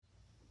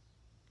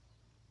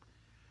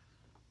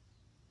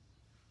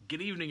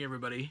Good evening,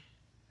 everybody.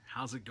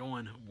 How's it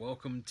going?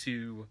 Welcome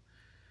to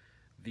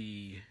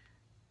the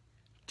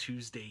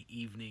Tuesday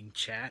evening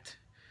chat.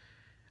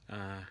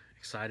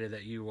 Excited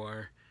that you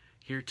are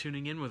here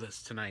tuning in with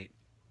us tonight.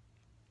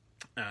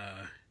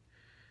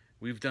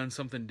 We've done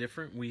something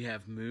different. We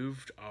have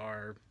moved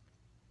our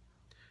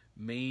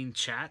main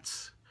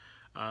chats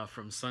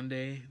from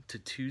Sunday to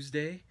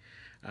Tuesday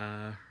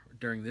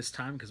during this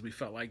time because we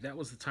felt like that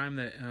was the time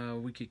that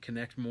we could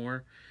connect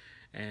more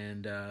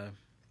and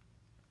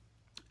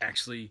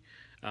actually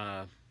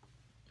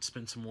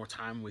spend some more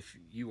time with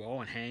you all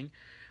and hang.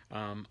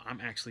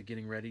 I'm actually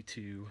getting ready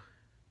to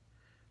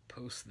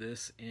post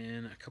this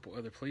in a couple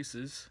other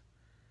places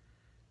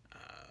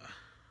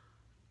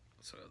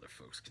so other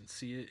folks can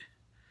see it.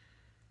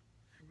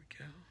 There we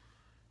go.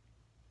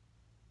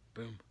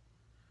 Boom.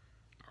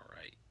 All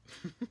right.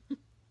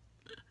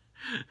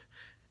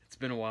 It's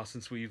been a while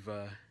since we've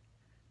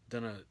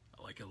done a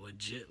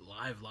legit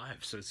live,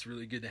 so it's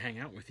really good to hang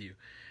out with you.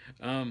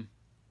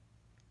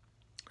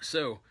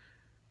 So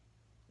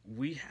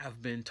we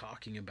have been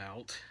talking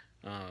about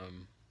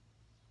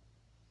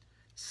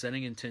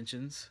setting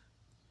intentions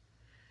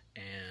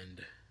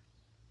and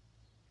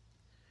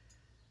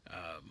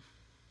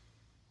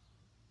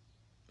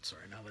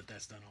sorry, now that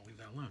that's done, I'll leave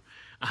that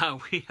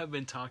alone. We have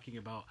been talking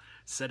about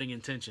setting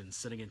intentions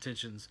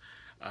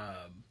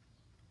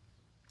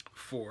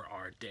for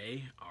our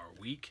day, our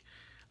week,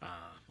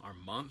 our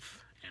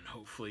month, and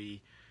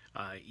hopefully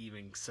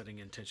even setting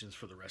intentions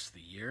for the rest of the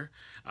year.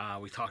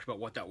 We talked about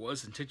what that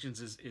was. Intentions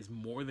is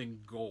more than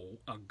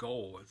a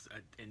goal.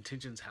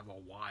 Intentions have a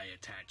why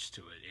attached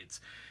to it.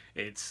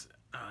 It's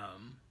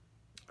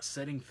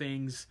setting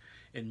things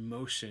in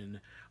motion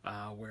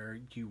where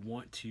you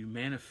want to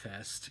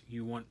manifest,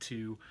 you want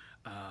to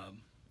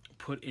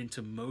put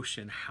into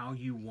motion how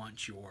you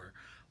want your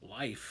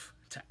life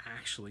to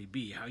actually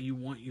be, how you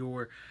want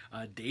your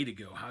day to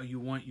go, how you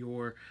want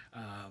your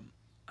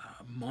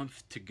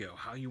month to go,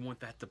 how you want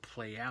that to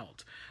play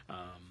out.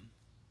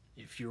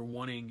 If you're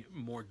wanting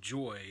more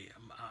joy,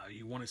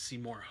 you want to see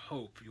more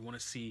hope, you want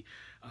to see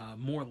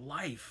more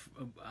life,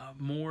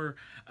 more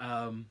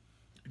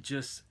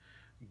just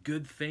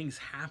good things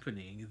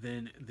happening,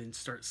 then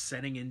start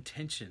setting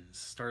intentions.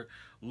 Start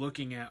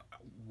looking at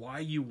why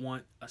you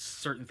want a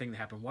certain thing to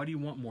happen. Why do you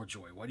want more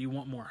joy? Why do you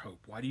want more hope?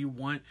 Why do you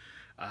want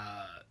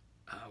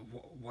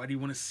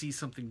to see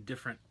something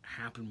different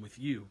happen with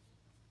you?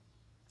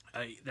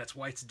 That's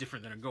why it's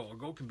different than a goal. A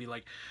goal can be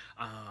like,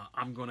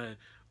 I'm going to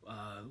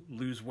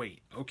lose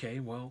weight. Okay,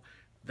 well,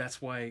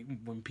 that's why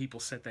when people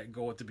set that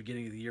goal at the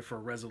beginning of the year for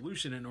a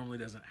resolution, it normally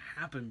doesn't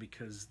happen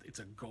because it's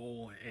a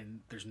goal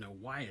and there's no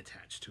why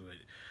attached to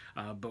it.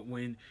 But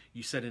when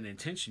you set an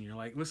intention, you're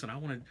like, listen, I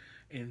want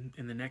to,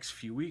 in the next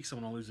few weeks, I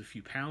want to lose a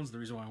few pounds. The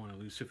reason why I want to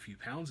lose a few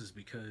pounds is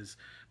because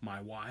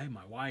my why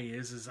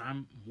is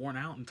I'm worn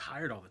out and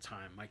tired all the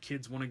time. My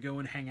kids want to go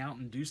and hang out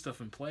and do stuff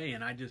and play,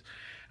 and I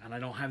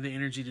don't have the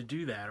energy to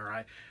do that,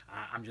 or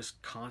I'm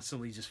just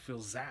constantly just feel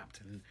zapped,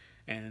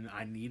 and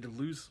I need to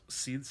lose.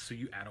 See, so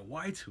you add a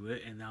why to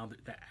it, and now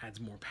that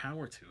adds more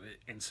power to it.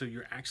 And so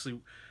you're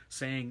actually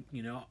saying,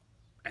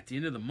 at the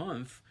end of the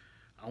month,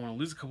 I want to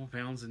lose a couple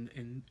pounds,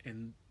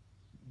 and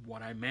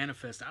what I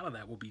manifest out of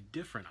that will be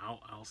different.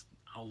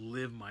 I'll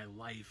live my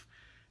life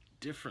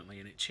differently,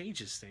 and it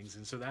changes things.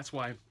 And so that's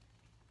why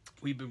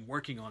we've been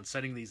working on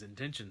setting these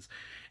intentions.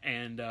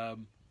 And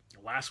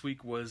last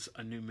week was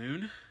a new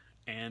moon.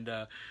 And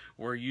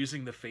we're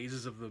using the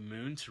phases of the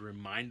moon to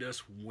remind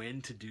us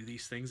when to do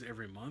these things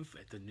every month.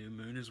 At the new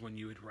moon is when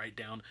you would write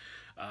down,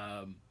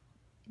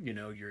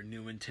 your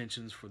new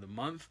intentions for the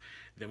month.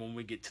 Then when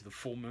we get to the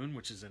full moon,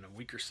 which is in a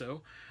week or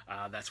so,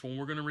 that's when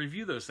we're going to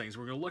review those things.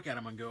 We're going to look at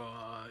them and go,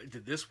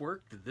 did this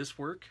work? Did this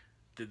work?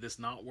 Did this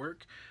not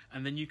work?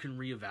 And then you can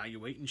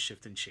reevaluate and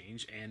shift and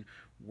change and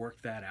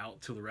work that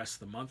out till the rest of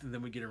the month. And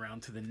then we get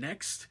around to the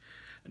next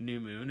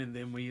new moon, and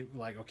then we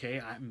okay,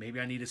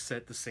 maybe I need to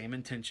set the same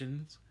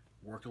intentions,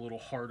 work a little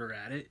harder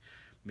at it,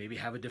 maybe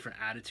have a different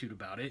attitude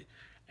about it,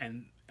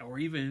 or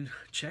even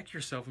check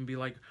yourself and be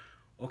like,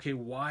 okay,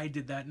 why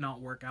did that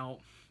not work out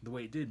the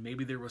way it did?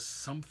 Maybe there was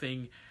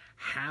something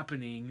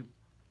happening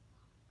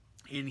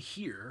in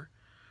here,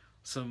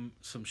 some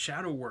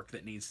shadow work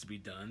that needs to be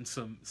done,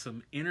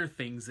 some inner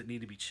things that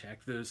need to be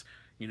checked. Those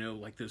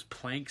like those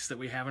planks that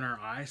we have in our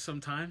eyes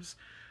sometimes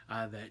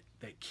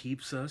that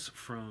keeps us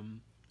from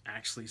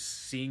actually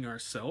seeing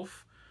ourselves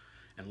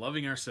and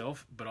loving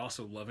ourselves, but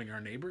also loving our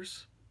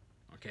neighbors.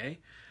 Okay,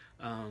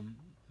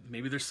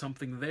 maybe there's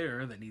something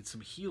there that needs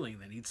some healing,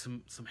 that needs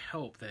some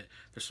help, that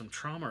there's some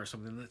trauma or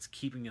something that's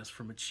keeping us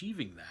from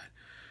achieving that.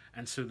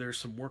 And so there's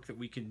some work that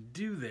we can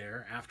do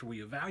there after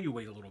we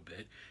evaluate a little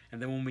bit, and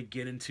then when we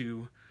get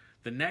into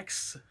the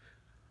next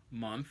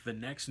month, the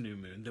next new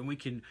moon, then we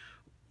can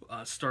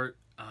start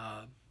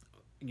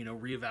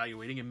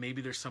reevaluating, and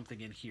maybe there's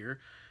something in here,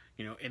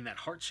 in that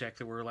heart check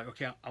that we're like,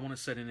 okay, I want to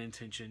set an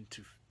intention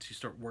to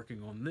start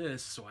working on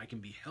this so I can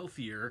be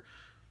healthier,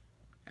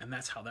 and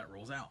that's how that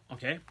rolls out.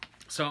 Okay,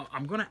 so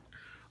I'm gonna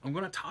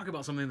talk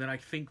about something that I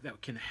think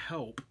that can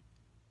help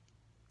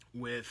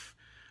with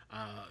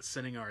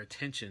setting our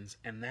attentions,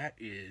 and that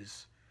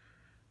is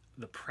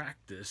the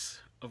practice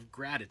of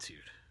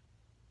gratitude.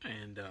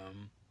 And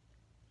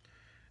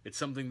it's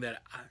something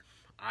that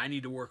I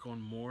need to work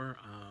on more.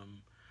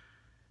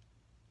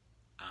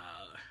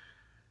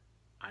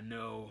 I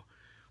know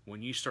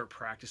when you start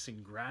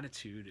practicing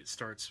gratitude, it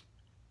starts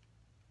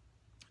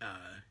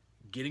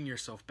getting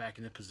yourself back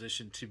in a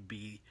position to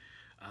be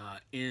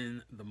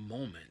in the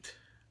moment,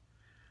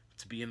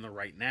 to be in the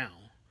right now.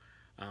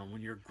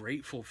 When you're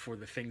grateful for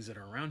the things that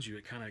are around you,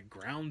 it kind of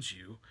grounds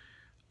you,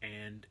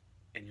 and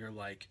you're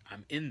like,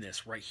 I'm in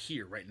this right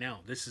here, right now.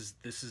 This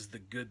is the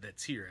good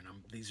that's here, and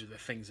these are the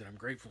things that I'm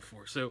grateful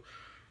for. So,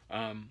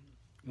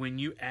 when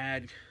you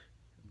add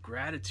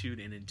gratitude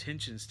and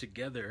intentions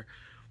together,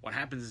 what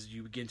happens is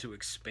you begin to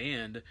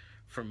expand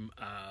from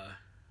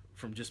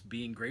just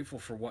being grateful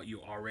for what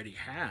you already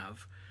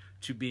have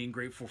to being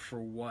grateful for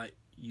what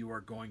you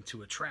are going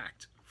to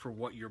attract, for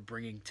what you're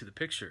bringing to the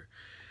picture.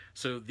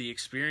 So the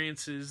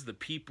experiences, the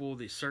people,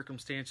 the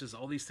circumstances,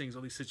 all these things,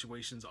 all these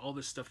situations, all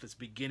this stuff that's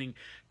beginning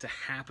to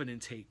happen and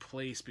take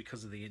place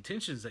because of the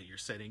intentions that you're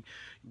setting,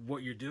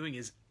 what you're doing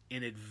is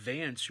in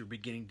advance, you're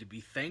beginning to be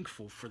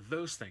thankful for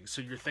those things.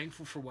 So you're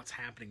thankful for what's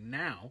happening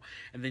now,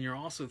 and then you're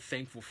also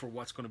thankful for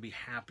what's going to be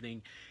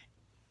happening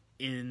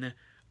in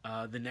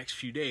the next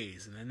few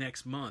days and the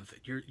next month.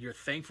 You're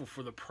thankful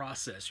for the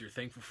process. You're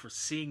thankful for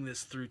seeing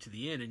this through to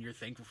the end, and you're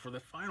thankful for the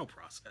final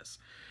process.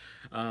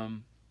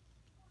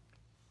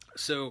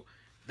 So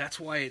that's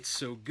why it's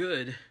so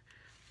good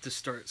to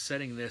start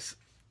setting this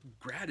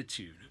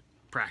gratitude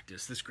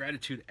practice, this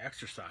gratitude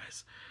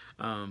exercise.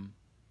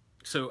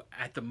 So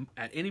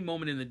at any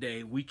moment in the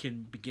day, we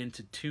can begin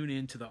to tune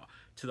into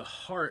the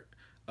heart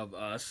of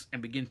us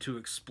and begin to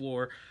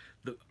explore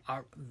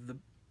our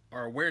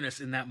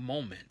awareness in that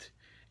moment.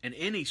 And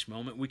in each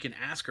moment, we can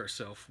ask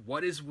ourselves,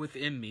 what is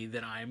within me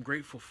that I am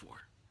grateful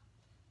for?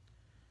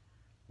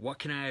 What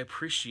can I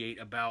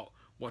appreciate about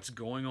what's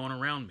going on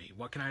around me?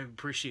 What can I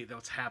appreciate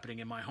that's happening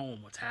in my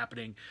home? What's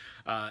happening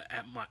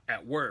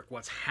at work?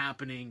 What's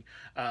happening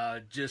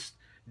just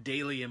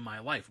daily in my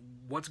life?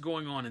 What's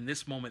going on in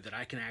this moment that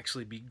I can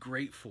actually be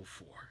grateful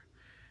for?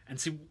 And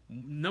see,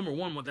 number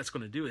one, what that's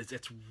going to do is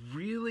it's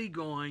really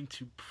going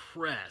to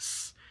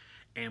press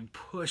and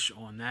push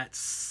on that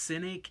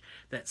cynicism,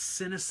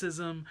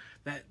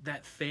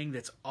 that thing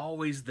that's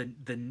always the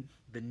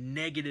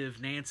negative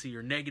Nancy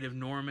or negative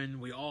Norman.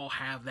 We all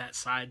have that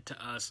side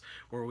to us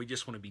where we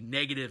just want to be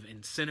negative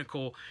and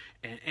cynical,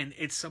 and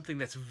it's something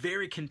that's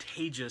very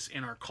contagious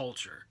in our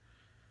culture.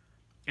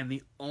 And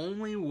the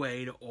only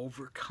way to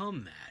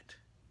overcome that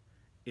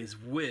is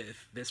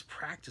with this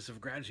practice of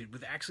gratitude,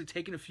 with actually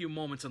taking a few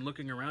moments and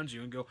looking around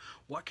you and go,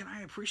 what can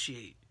I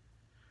appreciate?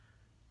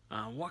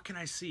 What can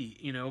I see?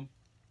 You know,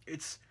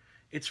 it's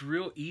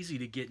real easy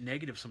to get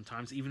negative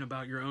sometimes, even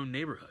about your own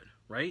neighborhood,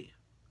 right?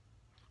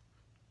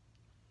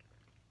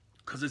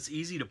 Because it's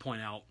easy to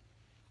point out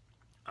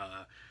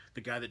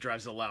the guy that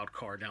drives a loud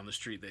car down the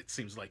street that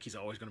seems like he's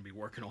always going to be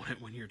working on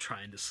it when you're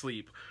trying to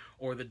sleep,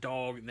 or the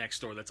dog next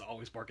door that's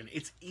always barking.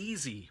 It's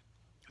easy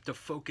to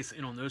focus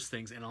in on those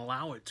things and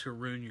allow it to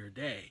ruin your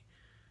day.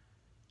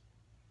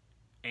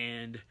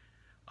 And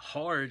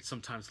hard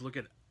sometimes to look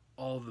at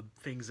all the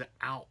things that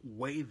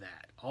outweigh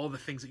that, all the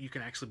things that you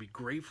can actually be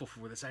grateful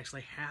for that's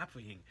actually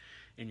happening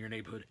in your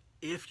neighborhood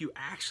if you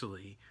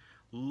actually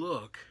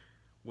look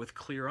with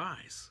clear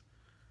eyes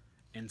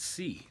and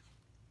see.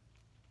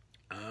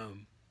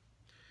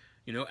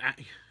 You know,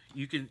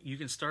 you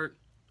can start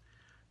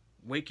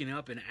waking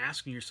up and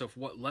asking yourself,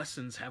 what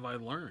lessons have I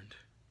learned?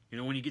 You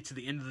know, when you get to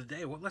the end of the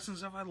day, what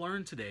lessons have I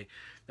learned today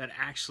that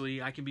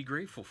actually I can be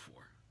grateful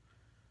for?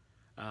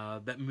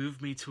 That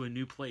moved me to a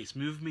new place,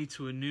 moved me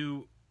to a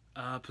new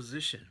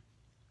position.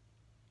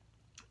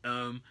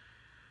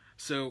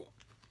 So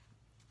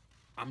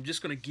I'm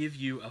just going to give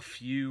you a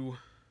few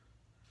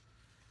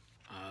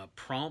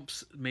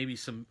prompts, maybe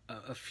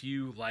a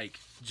few like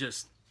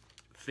just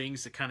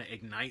things to kind of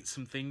ignite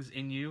some things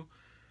in you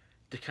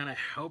to kind of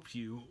help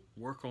you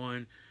work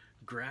on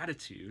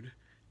gratitude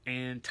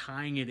and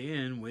tying it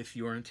in with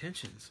your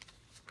intentions.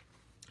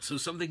 So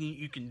something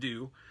you can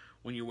do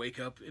when you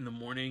wake up in the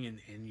morning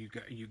and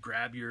you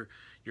grab your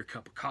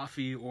cup of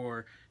coffee,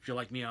 or if you're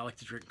like me, I like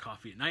to drink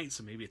coffee at night,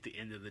 so maybe at the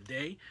end of the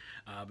day,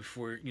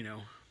 before, you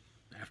know,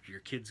 after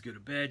your kids go to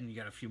bed and you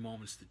got a few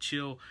moments to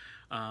chill,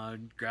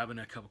 grabbing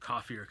a cup of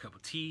coffee or a cup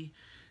of tea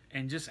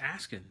and just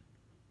asking,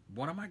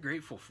 what am I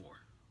grateful for?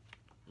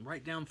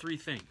 Write down 3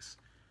 things.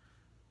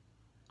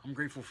 I'm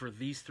grateful for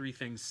these 3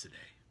 things today.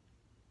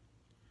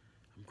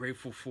 I'm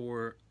grateful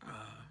for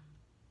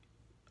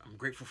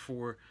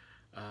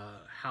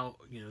how,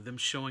 you know, them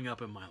showing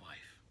up in my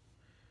life.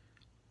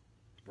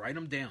 Write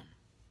them down.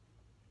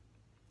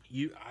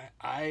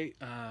 I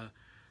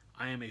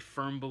am a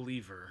firm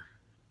believer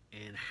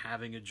in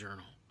having a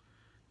journal.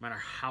 No matter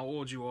how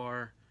old you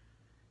are,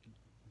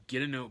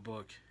 get a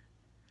notebook,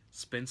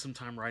 spend some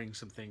time writing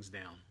some things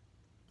down,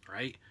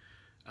 right?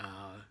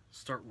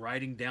 Start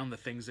writing down the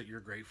things that you're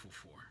grateful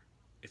for.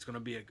 It's going to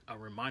be a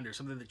reminder,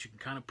 something that you can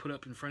kind of put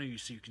up in front of you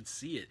so you can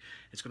see it.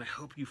 It's going to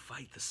help you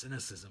fight the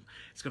cynicism.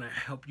 It's going to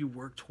help you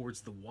work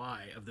towards the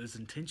why of those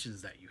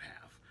intentions that you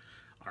have.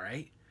 All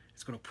right?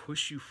 It's going to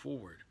push you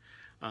forward.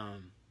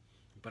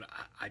 But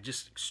I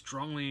just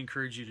strongly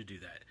encourage you to do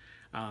that.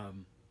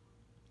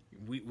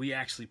 We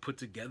actually put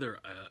together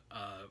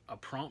a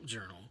prompt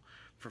journal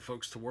for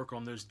folks to work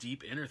on those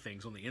deep inner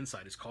things on the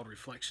inside. It's called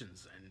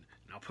Reflections, and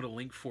I'll put a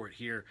link for it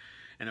here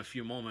in a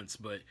few moments,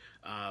 but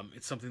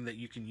it's something that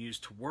you can use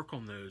to work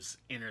on those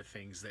inner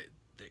things that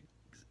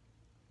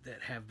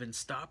have been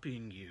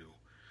stopping you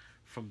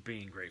from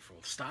being grateful,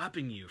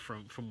 stopping you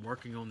from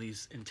working on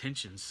these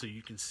intentions so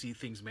you can see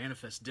things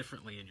manifest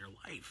differently in your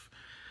life.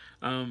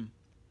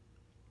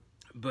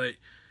 But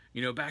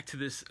back to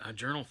this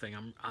journal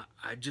thing,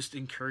 I just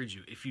encourage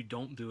you, if you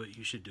don't do it,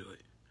 you should do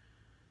it.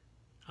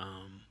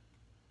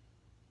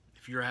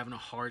 If you're having a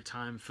hard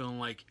time feeling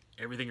like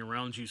everything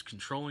around you is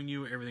controlling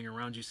you, everything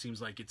around you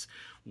seems like it's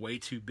way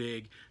too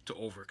big to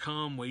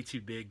overcome, way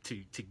too big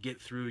to get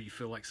through, you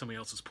feel like somebody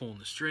else is pulling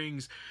the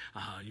strings,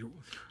 you're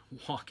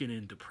walking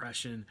in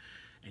depression,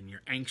 and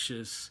you're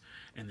anxious,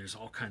 and there's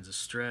all kinds of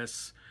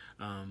stress,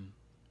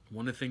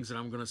 one of the things that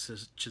I'm going to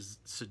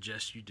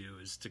suggest you do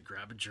is to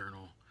grab a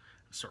journal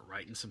and start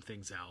writing some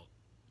things out,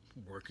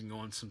 working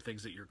on some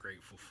things that you're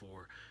grateful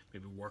for,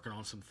 maybe working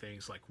on some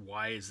things like,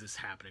 why is this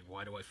happening?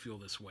 Why do I feel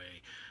this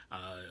way?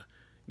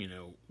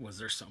 Was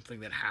there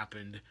something that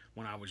happened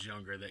when I was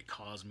younger that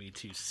caused me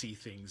to see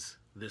things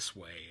this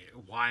way?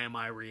 Why am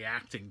I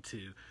reacting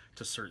to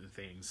certain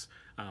things?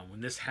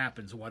 When this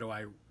happens, why do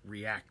I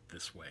react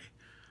this way?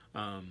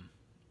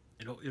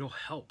 It'll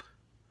help.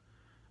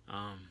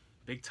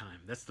 Big time.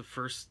 That's the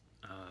first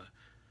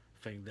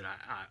thing that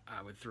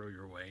I would throw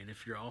your way. And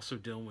if you're also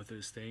dealing with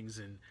those things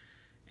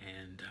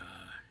and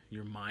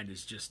your mind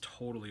is just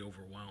totally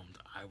overwhelmed,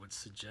 I would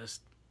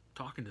suggest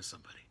talking to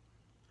somebody.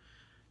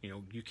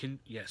 You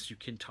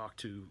can talk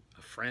to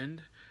a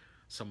friend,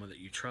 someone that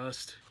you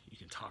trust. You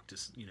can talk to,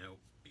 you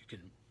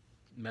can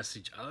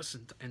message us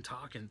and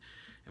talk, and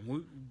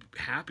we're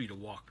happy to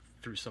walk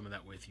through some of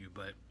that with you.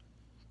 But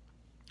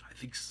I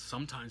think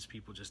sometimes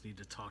people just need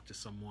to talk to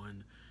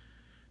someone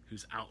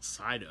who's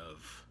outside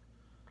of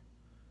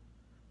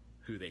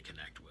who they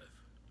connect with.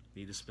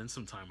 Need to spend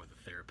some time with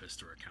a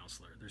therapist or a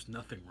counselor. There's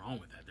nothing wrong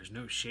with that. There's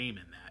no shame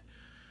in that.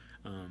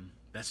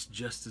 That's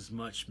just as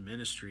much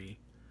ministry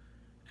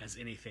as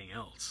anything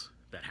else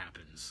that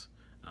happens.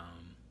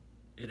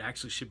 It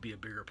actually should be a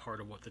bigger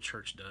part of what the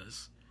church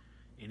does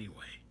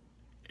anyway.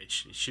 It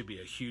should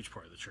be a huge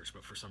part of the church,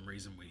 but for some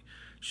reason we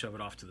shove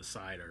it off to the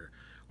side, or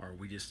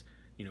we just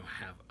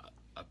have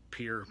a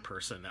peer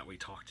person that we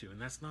talk to,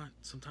 and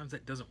sometimes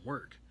that doesn't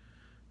work,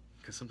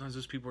 because sometimes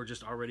those people are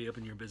just already up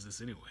in your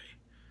business anyway,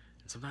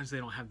 and sometimes they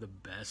don't have the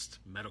best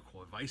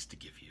medical advice to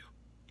give you,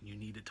 and you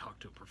need to talk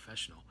to a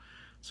professional.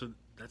 So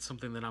that's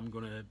something that I'm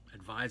going to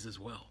advise as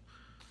well.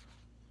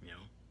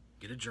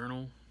 Get a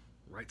journal,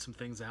 write some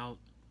things out,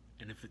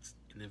 and if it's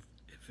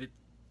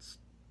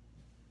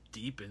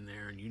deep in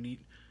there and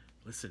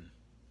listen,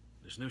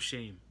 there's no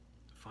shame.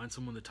 Find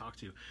someone to talk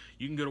to.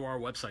 You can go to our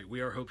website,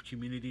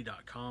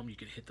 wearehopecommunity.com. You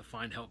can hit the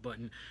Find Help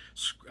button.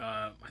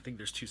 I think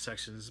there's 2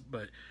 sections,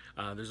 but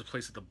there's a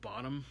place at the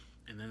bottom,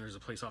 and then there's a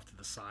place off to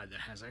the side that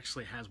has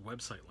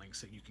website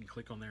links that you can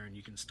click on there, and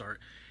you can start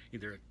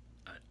either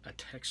a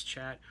text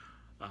chat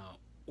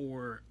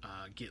or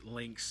get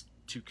links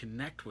to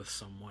connect with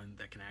someone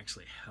that can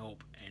actually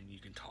help and you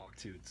can talk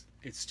to.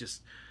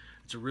 It's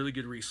a really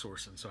good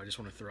resource, and so I just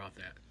want to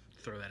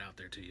throw that out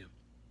there to you.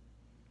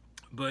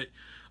 But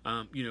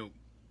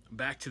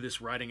back to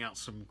this writing out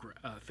some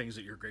things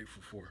that you're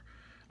grateful for.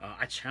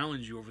 I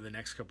challenge you over the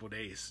next couple of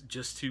days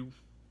just to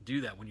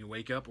do that when you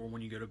wake up or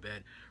when you go to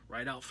bed.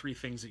 Write out 3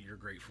 things that you're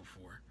grateful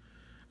for.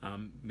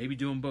 Maybe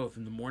do them both.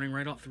 In the morning,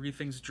 write out 3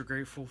 things that you're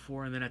grateful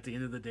for, and then at the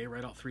end of the day,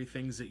 write out 3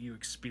 things that you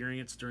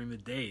experienced during the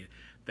day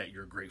that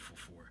you're grateful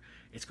for.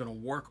 It's going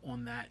to work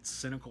on that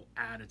cynical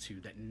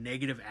attitude, that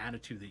negative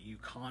attitude that you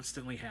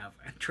constantly have.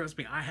 And trust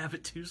me, I have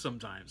it too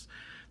sometimes,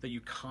 that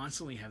you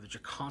constantly have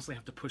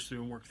to push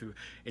through and work through.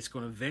 It's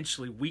going to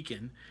eventually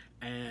weaken,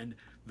 and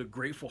the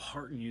grateful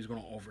heart in you is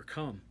going to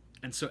overcome.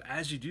 And so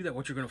as you do that,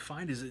 what you're going to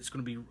find is it's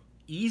going to be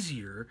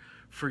easier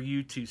for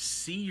you to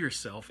see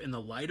yourself in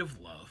the light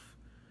of love,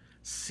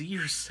 see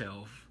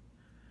yourself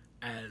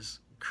as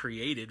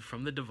created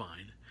from the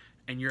divine,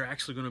 and you're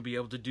actually going to be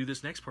able to do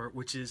this next part,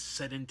 which is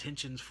set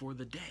intentions for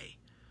the day.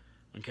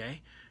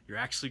 Okay?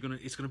 It's going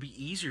to be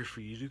easier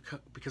for you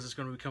because it's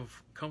going to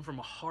come from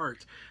a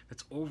heart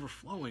that's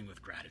overflowing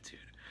with gratitude.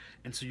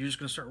 And so you're just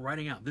going to start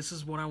writing out, this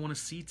is what I want to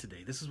see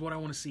today. This is what I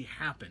want to see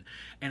happen.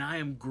 And I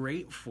am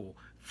grateful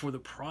for the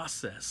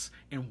process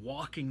and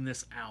walking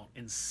this out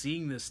and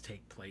seeing this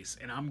take place.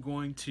 And I'm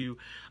going to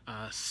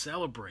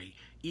celebrate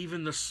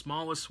even the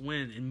smallest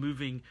win in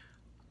moving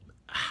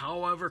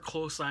however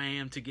close I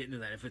am to getting to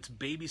that. If it's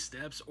baby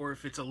steps or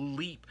if it's a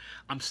leap,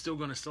 I'm still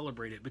going to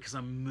celebrate it because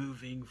I'm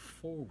moving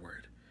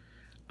forward.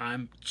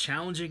 I'm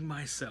challenging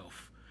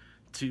myself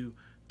to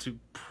to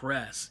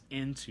press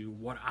into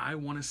what I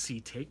want to see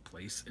take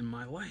place in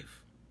my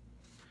life.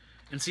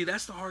 And see,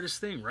 that's the hardest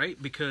thing,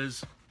 right?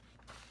 Because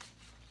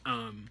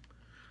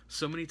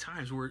so many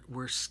times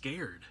we're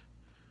scared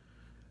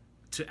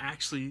to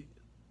actually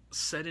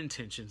set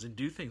intentions and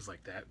do things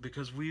like that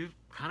because we've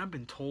kind of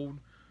been told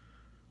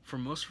for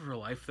most of our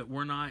life that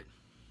we're not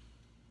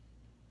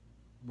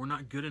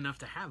good enough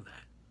to have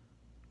that.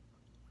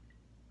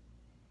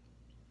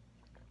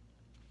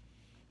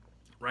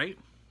 Right?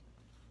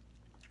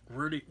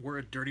 We're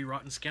a dirty,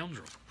 rotten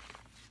scoundrel.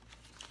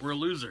 We're a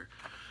loser.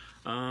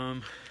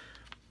 We're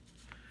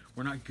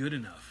not good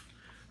enough.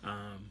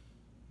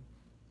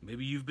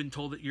 Maybe you've been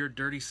told that you're a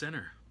dirty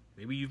sinner.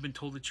 Maybe you've been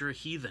told that you're a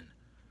heathen,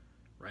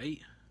 right?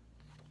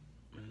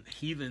 And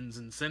heathens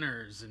and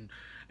sinners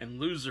and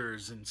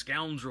losers and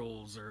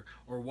scoundrels or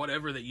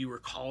whatever that you were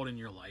called in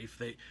your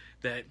life,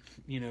 that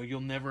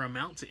you'll never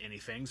amount to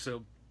anything.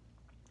 So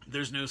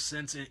there's no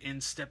sense in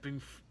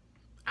stepping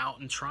out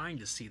and trying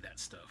to see that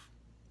stuff.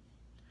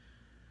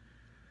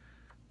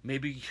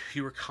 Maybe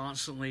you were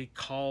constantly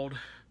called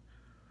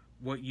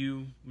what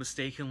you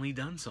mistakenly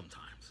done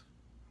sometimes.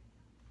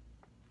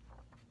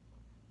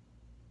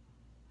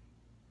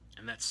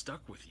 And that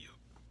stuck with you.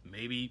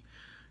 Maybe,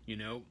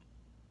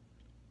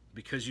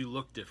 because you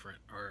look different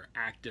or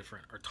act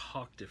different or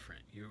talk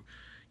different,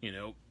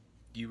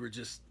 you were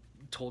just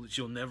told that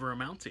you'll never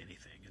amount to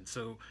anything. And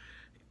so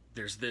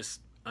there's this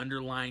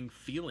underlying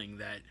feeling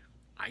that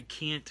I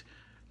can't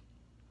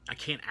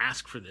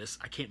ask for this.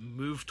 I can't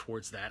move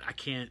towards that. I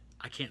can't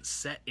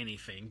set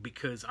anything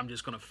because I'm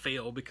just going to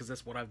fail because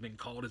that's what I've been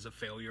called as a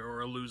failure or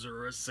a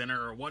loser or a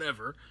sinner or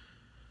whatever.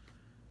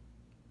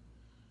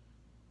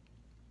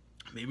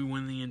 Maybe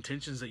one of the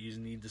intentions that you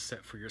need to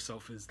set for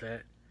yourself is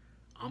that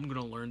I'm going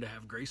to learn to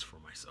have grace for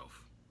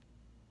myself.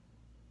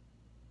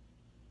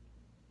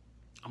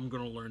 I'm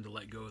going to learn to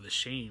let go of the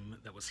shame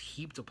that was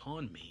heaped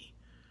upon me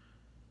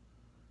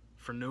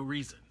for no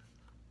reason.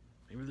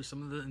 Maybe there's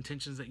some of the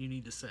intentions that you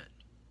need to set.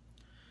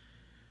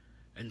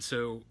 And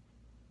so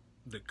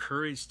the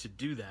courage to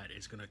do that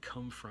is going to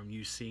come from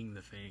you seeing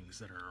the things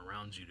that are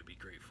around you to be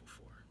grateful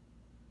for.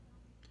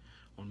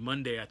 On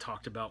Monday, I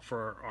talked about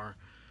for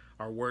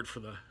our word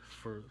for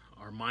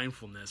our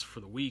mindfulness for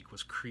the week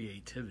was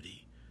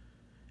creativity.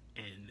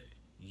 And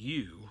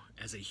you,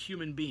 as a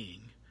human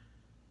being,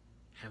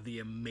 have the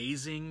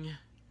amazing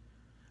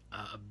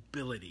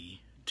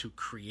ability to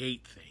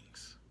create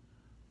things.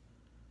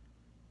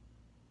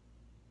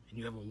 And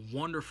you have a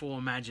wonderful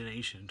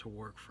imagination to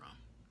work from.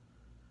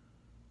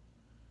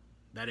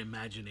 That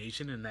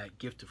imagination and that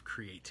gift of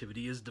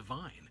creativity is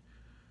divine.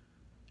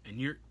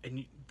 And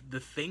the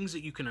things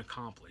that you can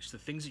accomplish, the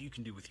things that you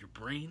can do with your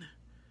brain,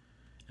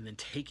 and then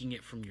taking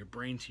it from your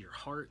brain to your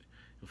heart,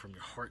 and from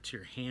your heart to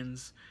your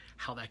hands,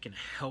 how that can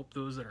help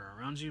those that are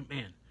around you.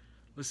 Man,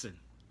 listen,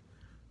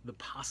 the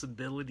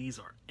possibilities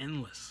are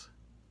endless,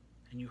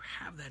 and you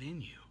have that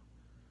in you.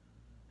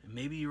 And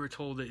maybe you were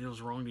told that it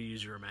was wrong to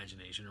use your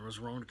imagination, or it was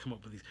wrong to come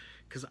up with these.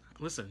 Because,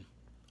 listen,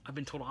 I've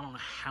been told I don't know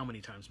how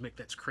many times, Mick,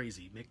 that's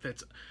crazy.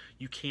 Mick,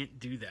 you can't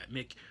do that.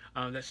 Mick,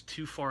 that's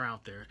too far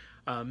out there.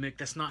 Mick,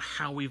 that's not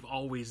how we've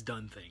always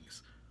done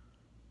things.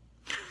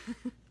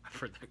 I've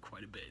heard that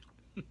quite a bit.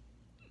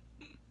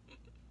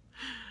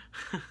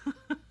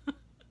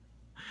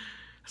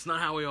 It's not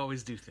how we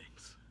always do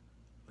things.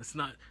 It's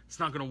not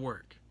going to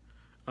work.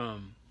 How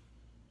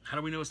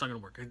do we know it's not going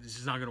to work? It's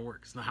just not going to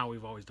work. It's not how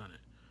we've always done it.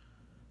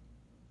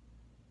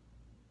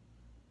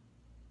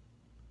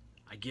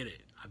 I get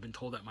it. I've been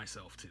told that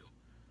myself too.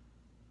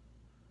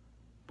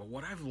 But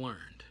what I've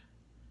learned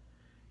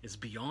is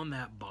beyond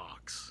that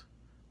box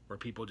where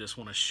people just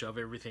want to shove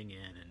everything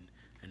in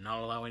and not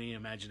allow any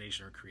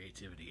imagination or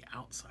creativity.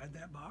 Outside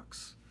that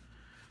box,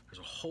 there's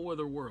a whole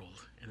other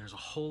world, and there's a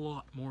whole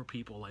lot more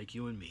people like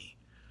you and me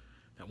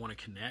that want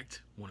to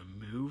connect, want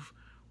to move,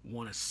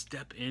 want to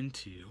step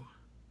into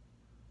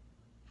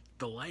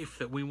the life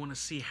that we want to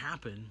see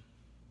happen.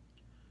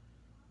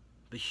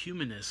 The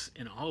humanness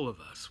in all of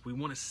us, we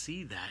want to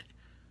see that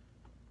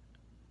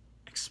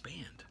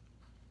expand.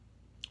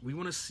 We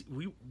want to see,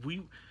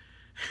 we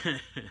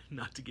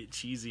not to get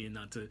cheesy and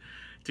not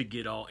to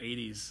get all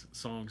 80s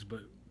songs, but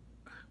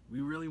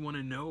we really want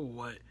to know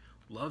what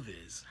love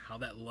is, how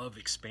that love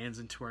expands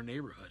into our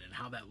neighborhood, and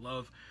how that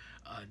love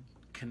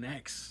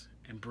connects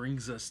and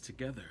brings us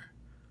together.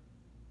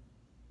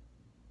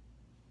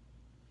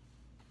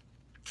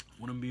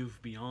 I want to move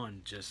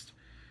beyond just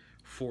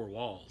four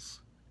walls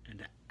and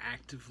to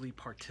actively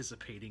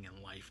participating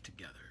in life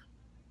together.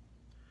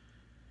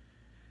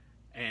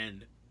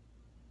 And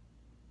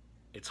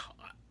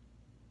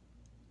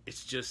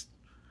it's just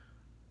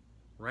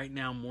right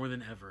now more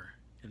than ever,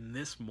 in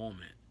this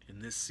moment,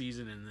 in this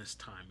season, in this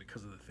time,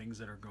 because of the things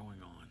that are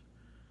going on.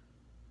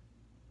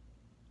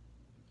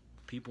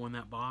 People in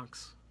that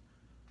box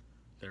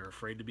that are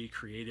afraid to be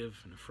creative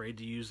and afraid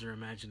to use their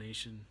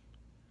imagination,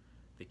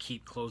 they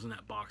keep closing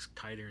that box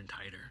tighter and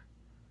tighter.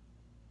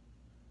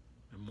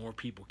 And more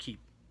people keep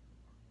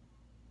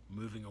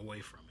moving away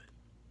from it.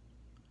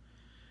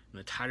 And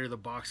the tighter the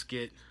box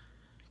gets,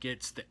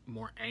 gets, the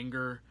more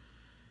anger,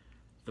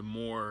 the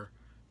more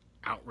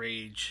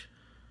outrage,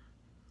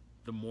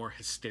 the more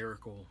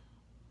hysterical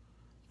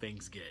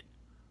things get.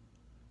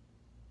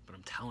 But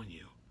I'm telling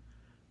you,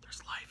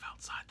 there's life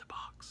outside the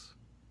box.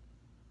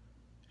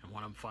 And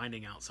what I'm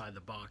finding outside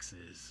the box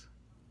is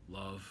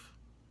love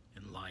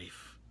and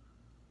life,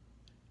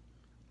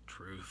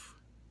 truth.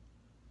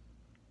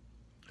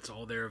 It's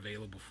all there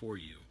available for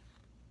you.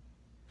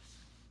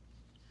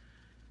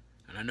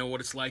 And I know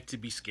what it's like to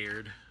be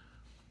scared,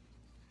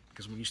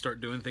 because when you start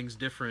doing things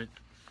different,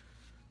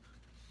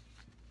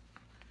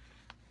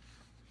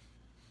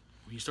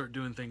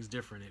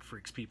 it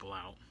freaks people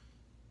out.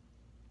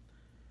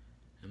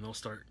 And they'll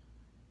start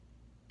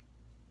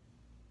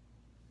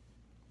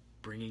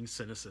bringing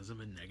cynicism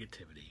and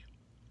negativity.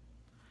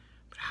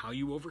 But how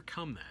you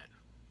overcome that,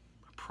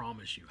 I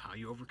promise you, how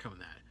you overcome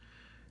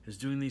that is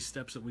doing these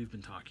steps that we've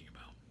been talking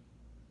about.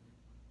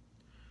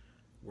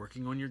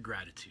 Working on your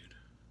gratitude.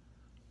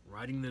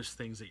 Writing those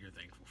things that you're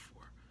thankful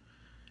for.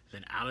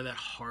 Then out of that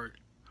heart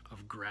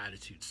of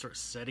gratitude, start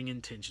setting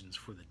intentions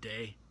for the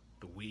day,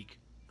 the week,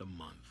 the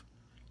month.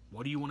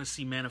 What do you want to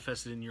see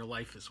manifested in your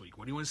life this week?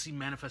 What do you want to see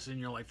manifested in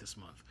your life this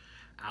month?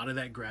 Out of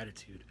that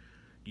gratitude,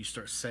 you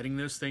start setting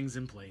those things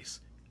in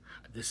place.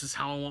 This is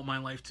how I want my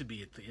life to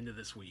be at the end of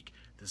this week.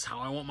 This is how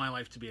I want my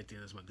life to be at the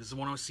end of this month. This is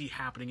what I want to see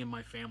happening in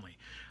my family.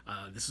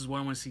 This is what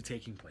I want to see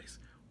taking place.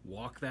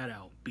 Walk that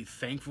out. Be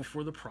thankful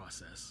for the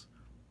process.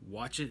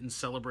 Watch it and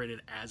celebrate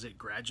it as it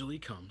gradually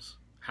comes.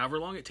 However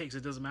long it takes,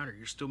 it doesn't matter.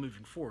 You're still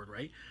moving forward,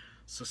 right?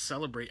 So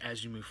celebrate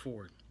as you move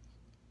forward.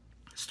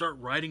 Start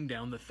writing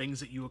down the things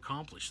that you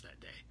accomplished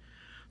that day.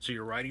 So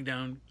you're writing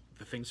down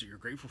the things that you're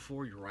grateful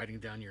for. You're writing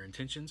down your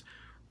intentions.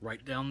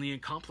 Write down the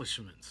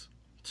accomplishments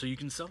so you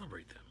can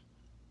celebrate them,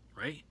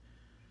 right?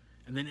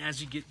 And then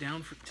as you get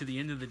down to the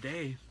end of the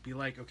day, be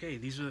like, okay,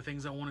 these are the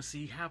things I want to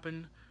see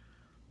happen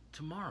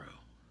tomorrow.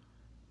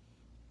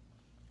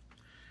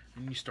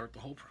 And you start the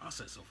whole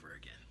process over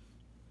again.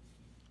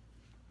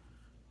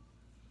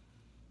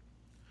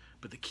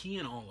 But the key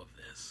in all of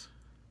this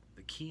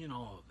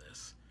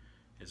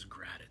is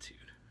gratitude.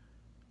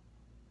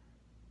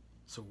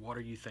 So what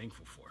are you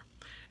thankful for?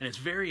 And it's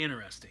very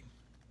interesting.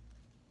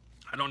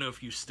 I don't know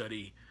if you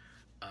study,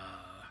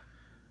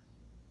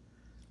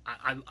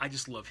 I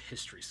just love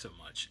history so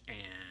much.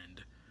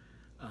 And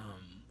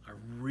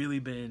I've really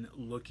been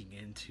looking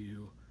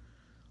into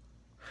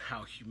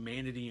how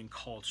humanity and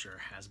culture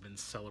has been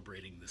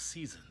celebrating the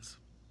seasons.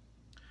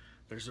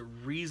 There's a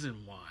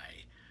reason why,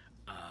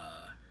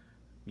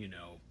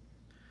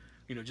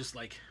 just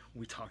like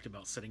we talked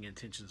about setting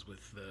intentions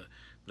with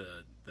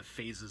the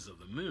phases of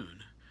the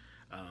moon.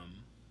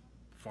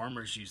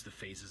 Farmers use the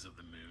phases of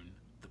the moon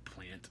to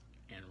plant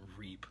and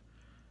reap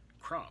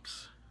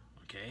crops.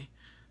 Okay,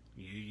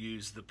 you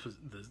use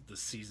the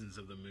seasons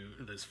of the moon,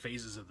 those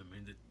phases of the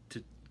moon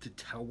to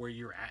tell where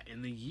you're at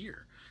in the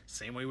year.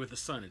 Same way with the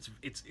sun.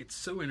 It's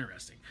so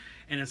interesting,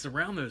 and it's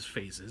around those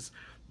phases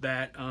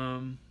that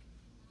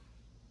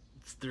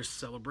there's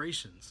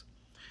celebrations.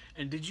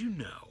 And did you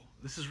know?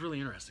 This is really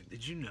interesting.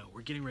 Did you know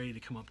we're getting ready to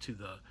come up to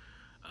the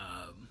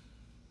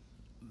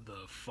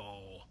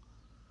fall,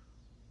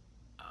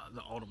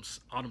 the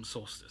autumn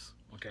solstice?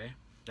 Okay,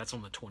 that's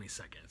on the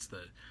 22nd.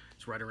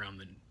 It's right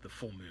around the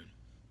full moon.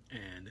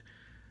 And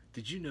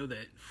did you know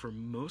that for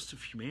most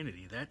of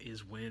humanity, that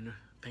is when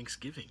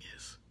Thanksgiving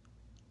is?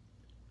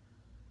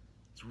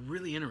 It's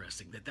really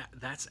interesting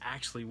that's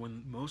actually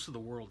when most of the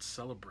world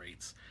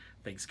celebrates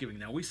Thanksgiving.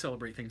 Now, we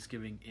celebrate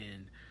Thanksgiving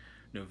in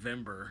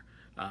November.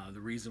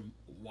 The reason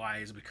why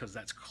is because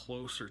that's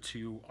closer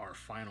to our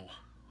final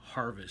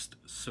harvest,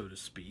 so to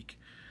speak.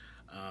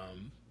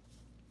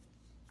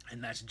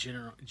 And that's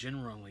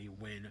generally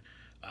when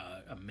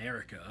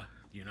America,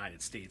 the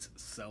United States,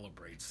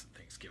 celebrates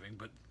Thanksgiving.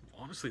 But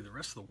honestly, the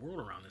rest of the world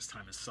around this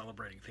time is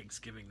celebrating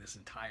Thanksgiving this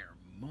entire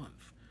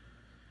month.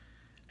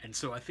 And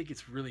so I think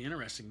it's really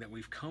interesting that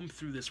we've come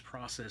through this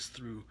process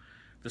through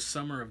the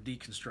summer of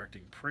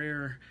deconstructing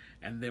prayer,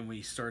 and then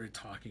we started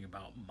talking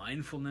about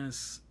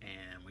mindfulness,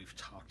 and we've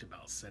talked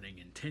about setting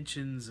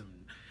intentions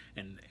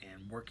and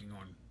working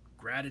on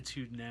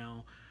gratitude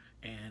now.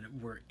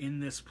 And we're in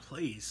this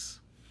place,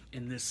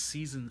 in this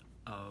season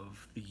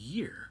of the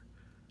year,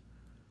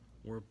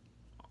 where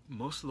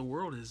most of the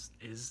world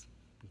is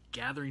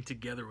gathering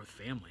together with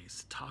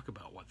families to talk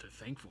about what they're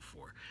thankful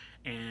for.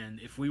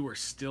 And if we were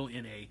still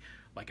in a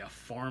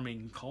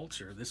farming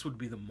culture, this would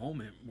be the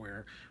moment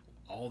where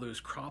all those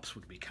crops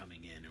would be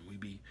coming in, and we'd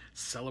be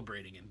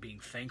celebrating and being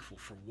thankful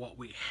for what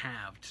we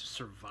have to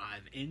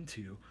survive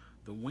into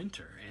the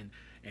winter,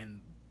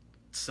 and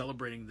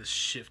celebrating this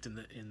shift in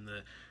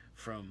the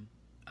from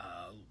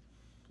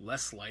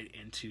less light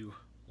into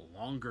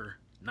longer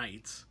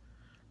nights,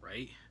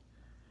 right?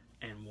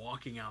 And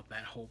walking out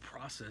that whole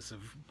process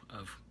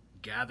of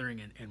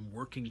gathering and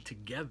working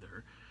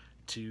together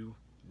to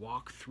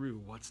walk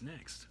through what's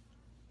next.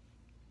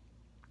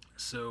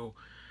 So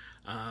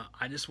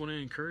I just want to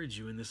encourage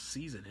you in this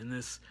season, in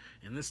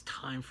this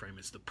time frame.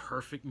 It's the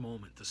perfect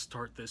moment to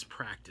start this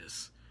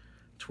practice,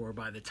 to where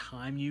by the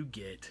time you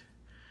get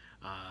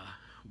By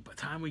the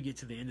time we get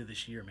to the end of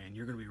this year, man,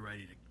 you're going to be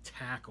ready to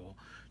tackle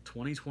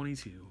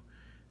 2022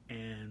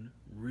 and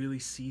really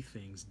see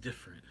things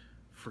different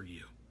for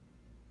you.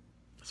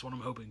 That's what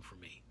I'm hoping for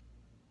me.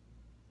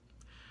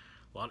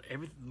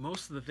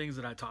 Most of the things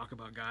that I talk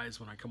about, guys,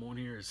 when I come on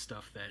here is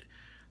stuff that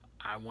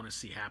I want to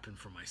see happen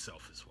for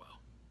myself as well.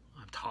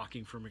 I'm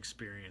talking from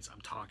experience.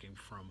 I'm talking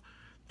from,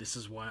 this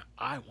is what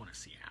I want to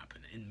see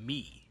happen in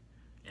me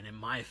and in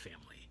my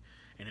family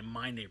and in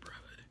my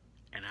neighborhood.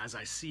 And as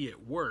I see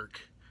it work,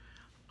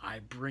 I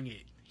bring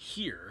it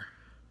here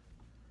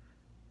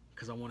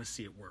because I want to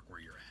see it work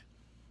where you're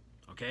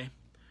at. Okay?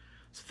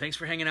 So thanks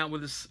for hanging out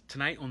with us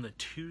tonight on the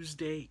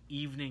Tuesday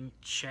evening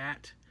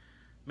chat.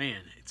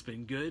 Man, it's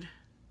been good.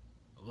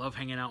 I love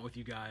hanging out with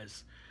you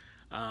guys.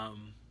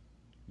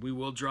 We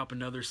will drop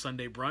another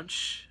Sunday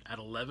brunch at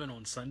 11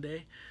 on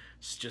Sunday.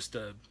 It's just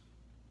a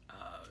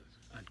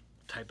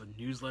type of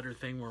newsletter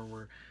thing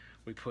where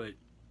we put,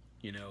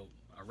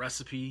 a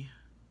recipe.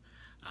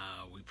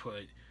 We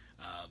put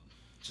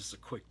just a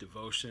quick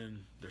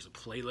devotion. There's a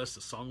playlist,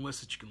 a song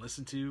list that you can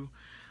listen to.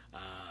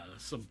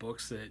 Some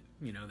books that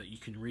you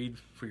can read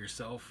for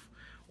yourself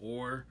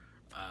or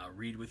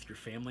read with your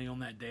family on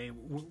that day.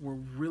 We're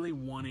really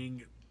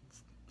wanting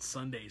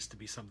Sundays to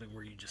be something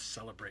where you just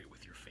celebrate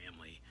with your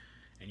family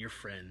and your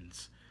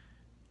friends,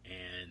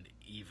 and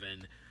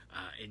even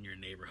in your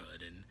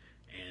neighborhood.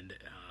 And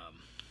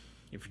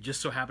if you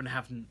just so happen to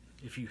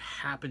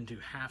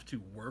have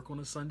to work on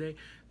a Sunday,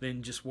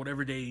 then just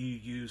whatever day you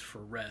use for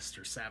rest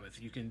or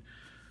Sabbath, you can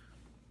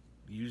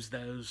use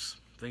those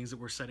things that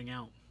we're setting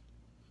out,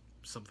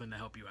 something to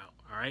help you out.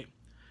 All right.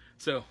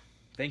 So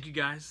thank you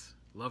guys.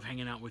 Love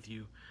hanging out with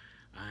you,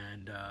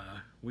 and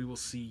we will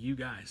see you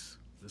guys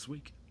this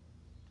week.